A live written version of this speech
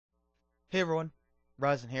Hey everyone,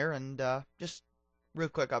 Ryzen here, and just real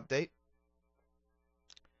quick update.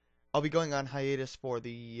 I'll be going on hiatus for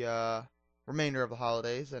the remainder of the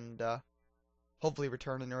holidays, and hopefully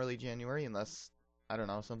return in early January, unless I don't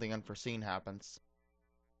know something unforeseen happens.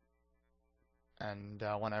 And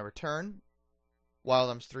when I return, Wild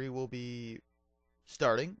Arms 3 will be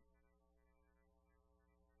starting,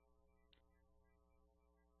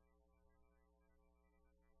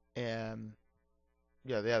 and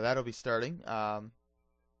yeah, that'll be starting.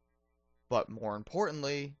 But more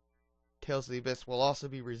importantly, Tales of the Abyss will also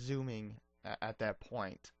be resuming at that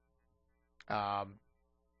point. Um,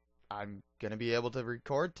 I'm gonna be able to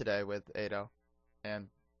record today with Ado, and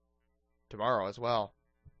tomorrow as well.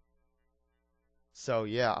 So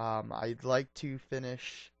yeah, I'd like to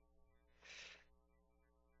finish,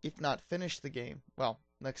 if not finish the game, well,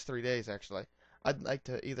 next 3 days actually. I'd like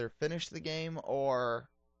to either finish the game or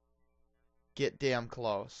get damn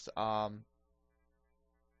close.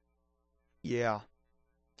 Yeah.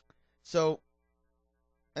 So,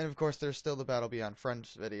 and of course, there's still the Battle Beyond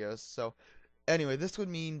Friends videos. So, anyway, this would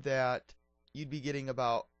mean that you'd be getting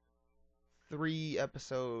about 3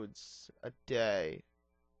 episodes a day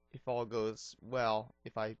if all goes well,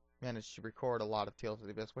 if I manage to record a lot of Tales of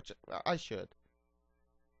the Abyss, which I should.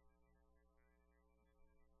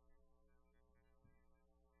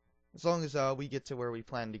 As long as we get to where we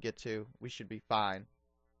plan to get to, we should be fine.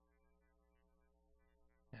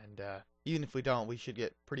 And even if we don't, we should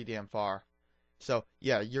get pretty damn far. So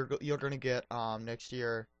yeah, you're gonna get next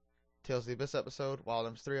year Tales of the Abyss episode, Wild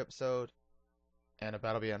Arms 3 episode, and a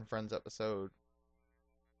Battle Beyond Friends episode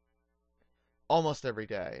almost every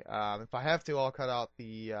day. If I have to, I'll cut out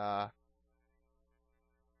well,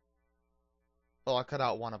 I'll cut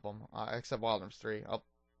out one of them, except Wild Arms 3. I'll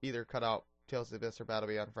either cut out Tales of the Abyss or Battle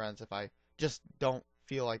Beyond Friends if I just don't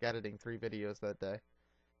feel like editing 3 videos that day.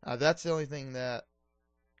 That's the only thing that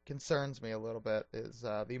concerns me a little bit is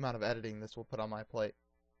the amount of editing this will put on my plate.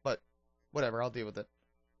 But whatever, I'll deal with it.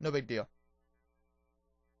 No big deal.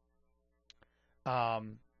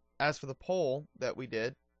 Um, as for the poll that we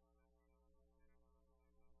did,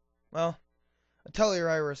 well, Atelier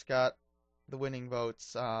Iris got the winning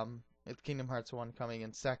votes. With Kingdom Hearts 1 coming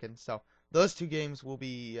in second, so those 2 games will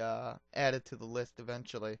be added to the list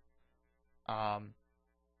eventually. Um,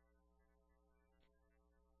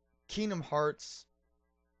 Kingdom Hearts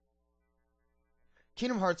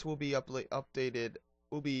Kingdom Hearts will be updated,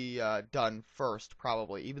 will be done first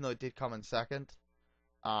probably, even though it did come in second.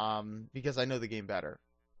 Because I know the game better.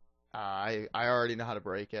 I already know how to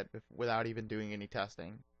break it without even doing any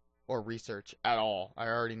testing or research at all. I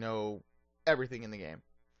already know everything in the game.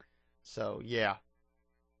 So yeah,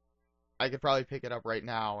 I could probably pick it up right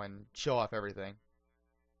now and show off everything.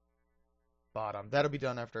 But that'll be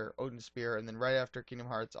done after Odin Spear, and then right after Kingdom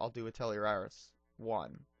Hearts, I'll do Atelier Iris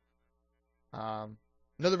 1. Um,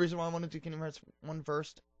 Another reason why I want to do Kingdom Hearts 1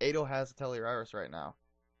 first, Ado has Atelier Iris right now.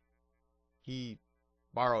 He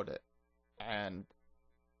borrowed it, and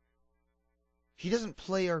he doesn't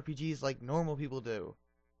play RPGs like normal people do.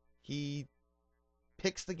 He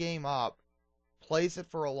picks the game up, plays it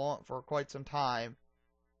for quite some time,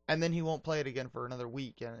 and then he won't play it again for another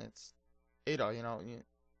week, and it's Ado,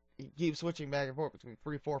 he keeps switching back and forth between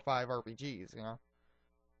 3, 4, 5 RPGs,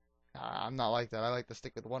 I'm not like that. I like to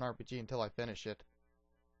stick with one RPG until I finish it.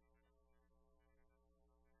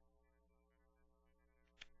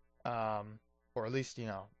 Um, or at least,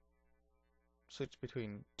 switch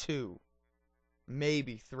between 2,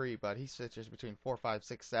 maybe 3, but he switches between 4, 5,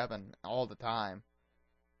 6, 7 all the time.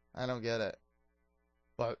 I don't get it.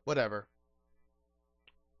 But whatever.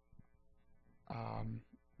 Um,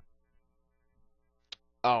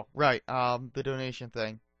 oh, right. The donation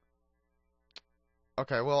thing.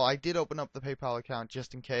 Okay, well, I did open up the PayPal account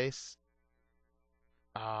just in case.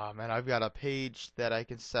 And I've got a page that I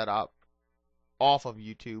can set up off of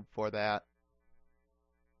YouTube for that.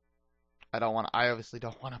 I obviously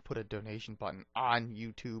don't want to put a donation button on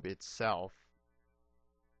YouTube itself.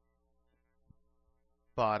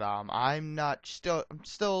 But I'm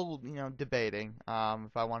still, debating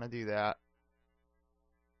if I want to do that.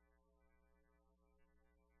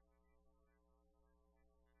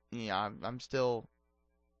 Yeah, I'm still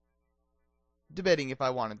debating if I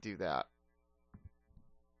want to do that.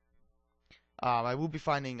 I will be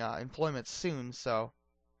finding employment soon, so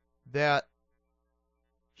that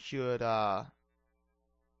should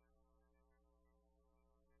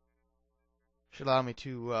should allow me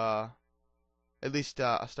to at least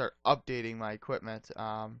start updating my equipment.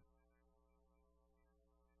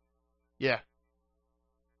 Yeah,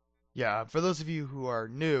 yeah. For those of you who are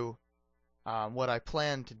new, what I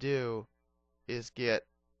plan to do is get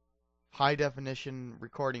high definition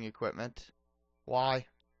recording equipment. Why?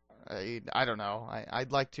 I don't know.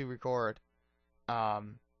 I'd like to record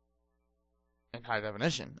um, in high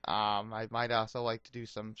definition. I might also like to do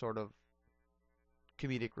some sort of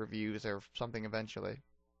comedic reviews or something eventually.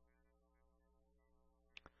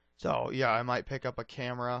 So yeah, I might pick up a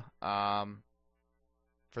camera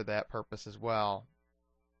for that purpose as well.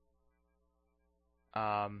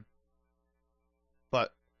 Um,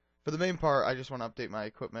 but for the main part, I just want to update my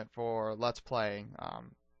equipment for Let's Playing.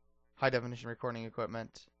 High definition recording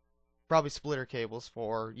equipment. Probably splitter cables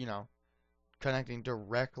for, connecting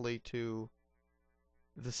directly to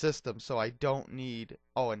the system so I don't need,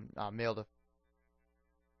 oh, and male to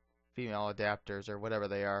female adapters or whatever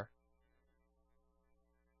they are.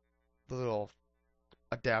 The little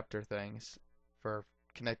adapter things for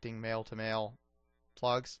connecting male to male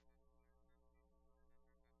plugs.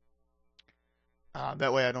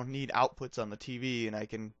 That way I don't need outputs on the TV and I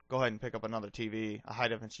can go ahead and pick up another TV, a high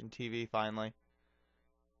definition TV finally.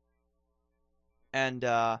 And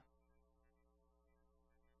that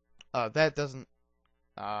doesn't,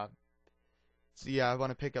 uh, so yeah, I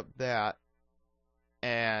want to pick up that.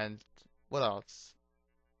 And what else?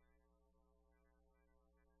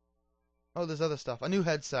 Oh, there's other stuff. A new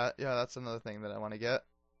headset. Yeah, that's another thing that I want to get.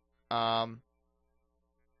 Um,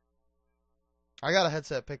 I got a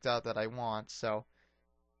headset picked out that I want, so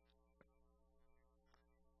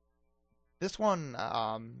this one,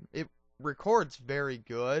 it records very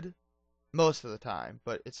good most of the time,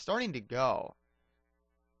 but it's starting to go.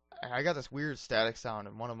 I got this weird static sound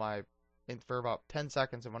in for about 10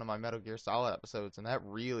 seconds in one of my Metal Gear Solid episodes, and that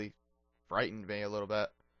really frightened me a little bit.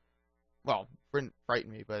 Well, didn't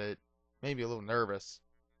frighten me, but it made me a little nervous.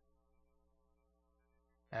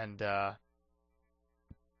 And,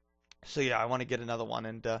 so yeah, I want to get another one,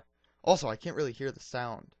 and, also, I can't really hear the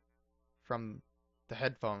sound from the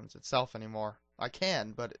headphones itself anymore. I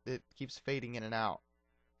can, but it keeps fading in and out.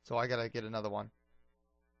 So I gotta get another one.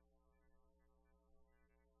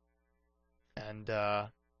 And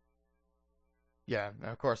yeah, and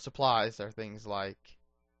of course supplies are things like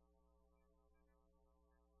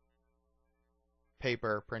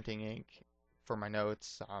paper, printing ink for my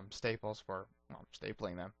notes, staples for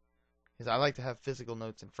stapling them. Because I like to have physical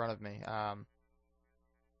notes in front of me.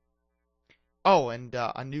 Oh, and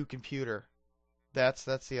a new computer. That's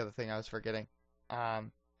the other thing I was forgetting.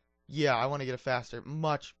 Um, yeah, I want to get a faster,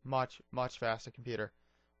 much faster computer.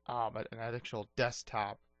 An actual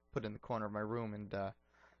desktop put in the corner of my room, and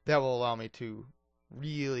that will allow me to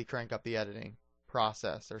really crank up the editing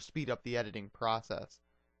process or speed up the editing process.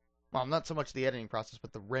 Well, not so much the editing process,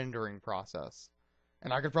 but the rendering process.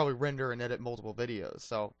 And I could probably render and edit multiple videos,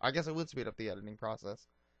 so I guess it would speed up the editing process.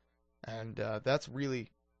 And that's really,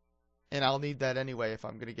 and I'll need that anyway if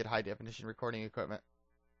I'm going to get high definition recording equipment.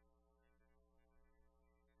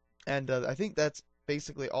 And I think that's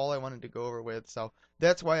basically all I wanted to go over with. So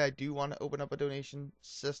that's why I do want to open up a donation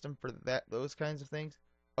system for those kinds of things.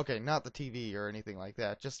 Okay, not the TV or anything like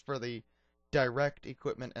that, just for the direct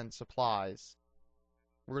equipment and supplies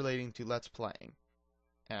relating to Let's Playing.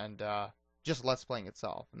 And just Let's Playing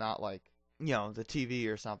itself, not like, the TV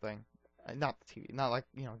or something. Not the TV, not like,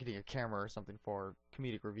 getting a camera or something for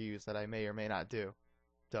comedic reviews that I may or may not do.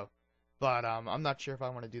 So, but I'm not sure if I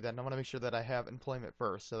want to do that, and I want to make sure that I have employment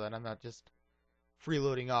first, so that I'm not just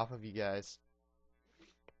freeloading off of you guys.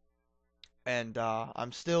 And I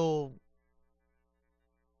still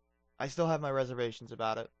have my reservations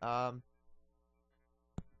about it. And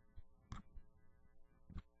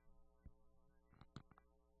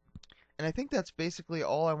I think that's basically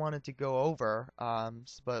all I wanted to go over.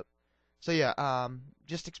 But so yeah,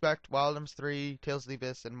 just expect Wild Arms 3, Tales of the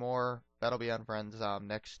Abyss, and more Battle Beyond Friends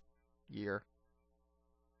next year.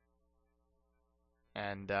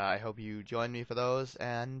 And I hope you join me for those.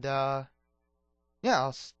 And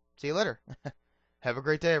yeah, see you later. Have a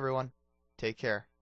great day, everyone. Take care.